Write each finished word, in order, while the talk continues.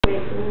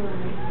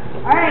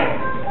Alright,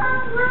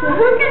 so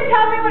who can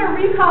tell me what a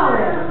recall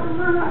is?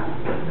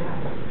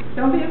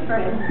 Don't be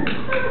afraid.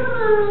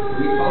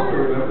 Recall to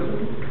remember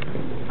something?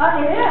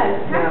 It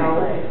is,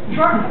 technically.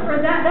 For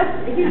that,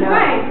 he's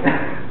right.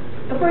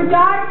 For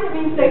dogs, it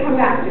means they come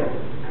back to it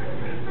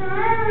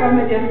from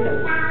a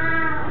distance.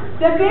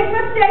 The big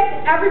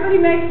mistake everybody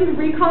makes with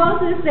recalls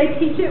is they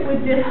teach it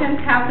with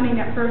distance happening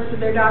at first with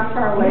their dog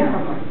far away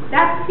from them.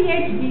 That's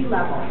PhD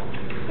level.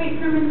 Wait,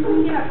 Truman,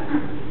 can you get up?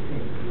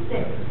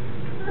 Sit.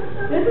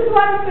 This is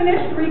what a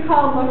finished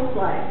recall looks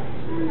like.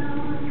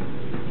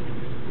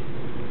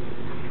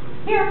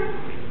 Here.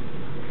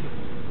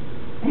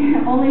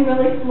 Only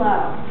really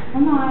slow.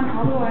 Come on,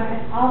 all the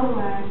way, all the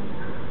way.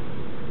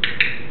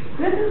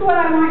 This is what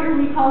I want your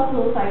recalls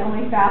to look like,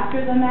 only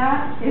faster than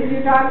that. Is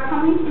your dog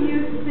coming to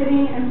you,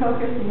 sitting, and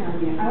focusing on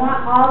you. I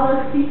want all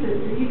those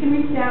pieces so you can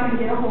reach down and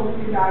get a hold of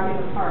your dog in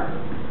the park.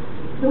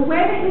 The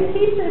way that you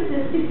teach this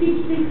is to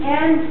teach the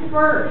end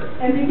first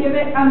and to give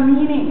it a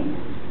meaning.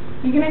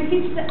 You're going to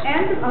teach the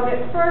end of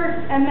it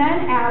first and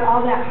then add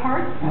all that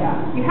hard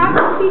stuff. You have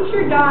to teach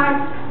your dog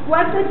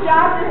what the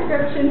job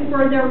description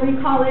for their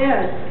recall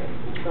is.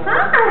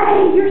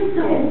 Hi, you're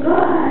so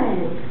good.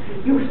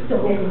 You're so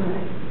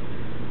good.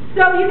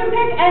 So you can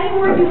pick any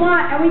word you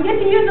want, and we get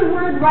to use the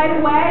word right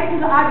away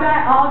because I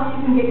bet all of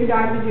you can get your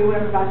dog to do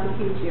what I'm about to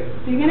teach you.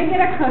 So you're going to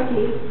get a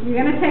cookie. You're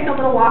going to take a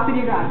little walk with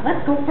your dog.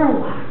 Let's go for a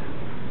walk.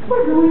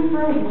 We're going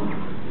for a walk.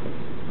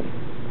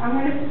 I'm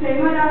going to say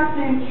my dog's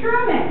name,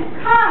 Truman.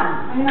 Come.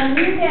 I'm going to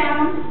lean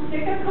down,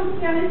 stick a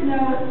cookie on his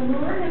nose,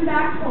 lure him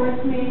back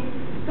towards me,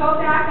 go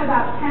back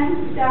about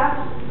 10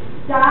 steps,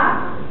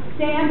 stop,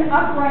 stand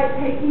upright,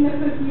 taking the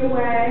cookie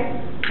away,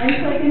 and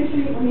click and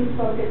treat when he's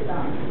focused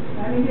on me.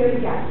 Let me do it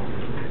again.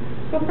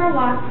 Go for a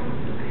walk.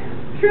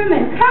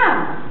 Truman, come.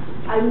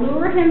 I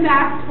lure him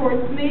back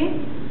towards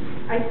me.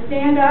 I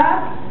stand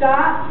up,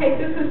 stop, take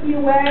the cookie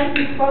away.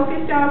 He's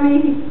focused on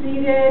me. He's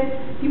seated.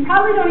 You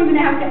probably don't even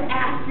have to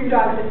ask your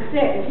dog to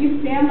sit. If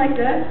you stand like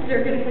this,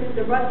 they're going to hit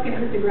their butt's going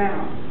to hit the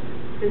ground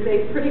because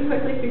they pretty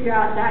quickly figure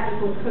out that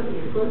equals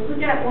cookies. So let's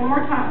look at it one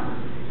more time.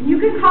 You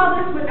can call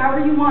this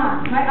whatever you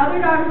want. My other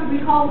dog's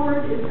recall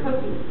word is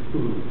cookie.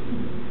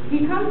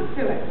 He comes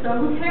to it, so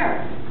who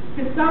cares?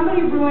 Because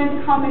somebody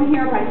ruined coming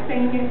here by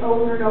saying it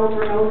over and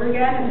over and over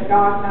again, and the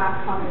dog's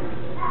not coming.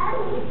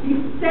 If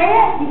you say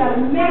it, you got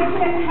to make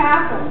it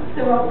happen.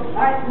 So, all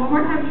right, one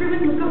more time,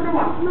 Truman, let's go for a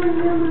walk.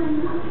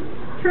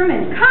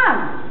 Truman, come.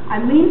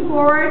 I lean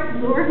forward,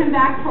 lure him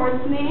back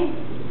towards me.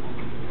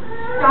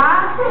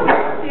 Stop,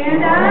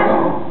 stand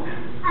up,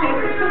 take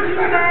the cookie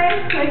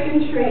away, click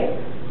and treat.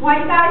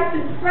 White guys,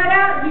 just spread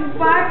out, do 5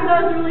 of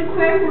those really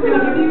quick. We're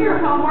going to give you your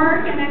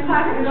homework, and then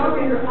class is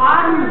over. You're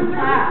awesome in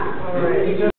class.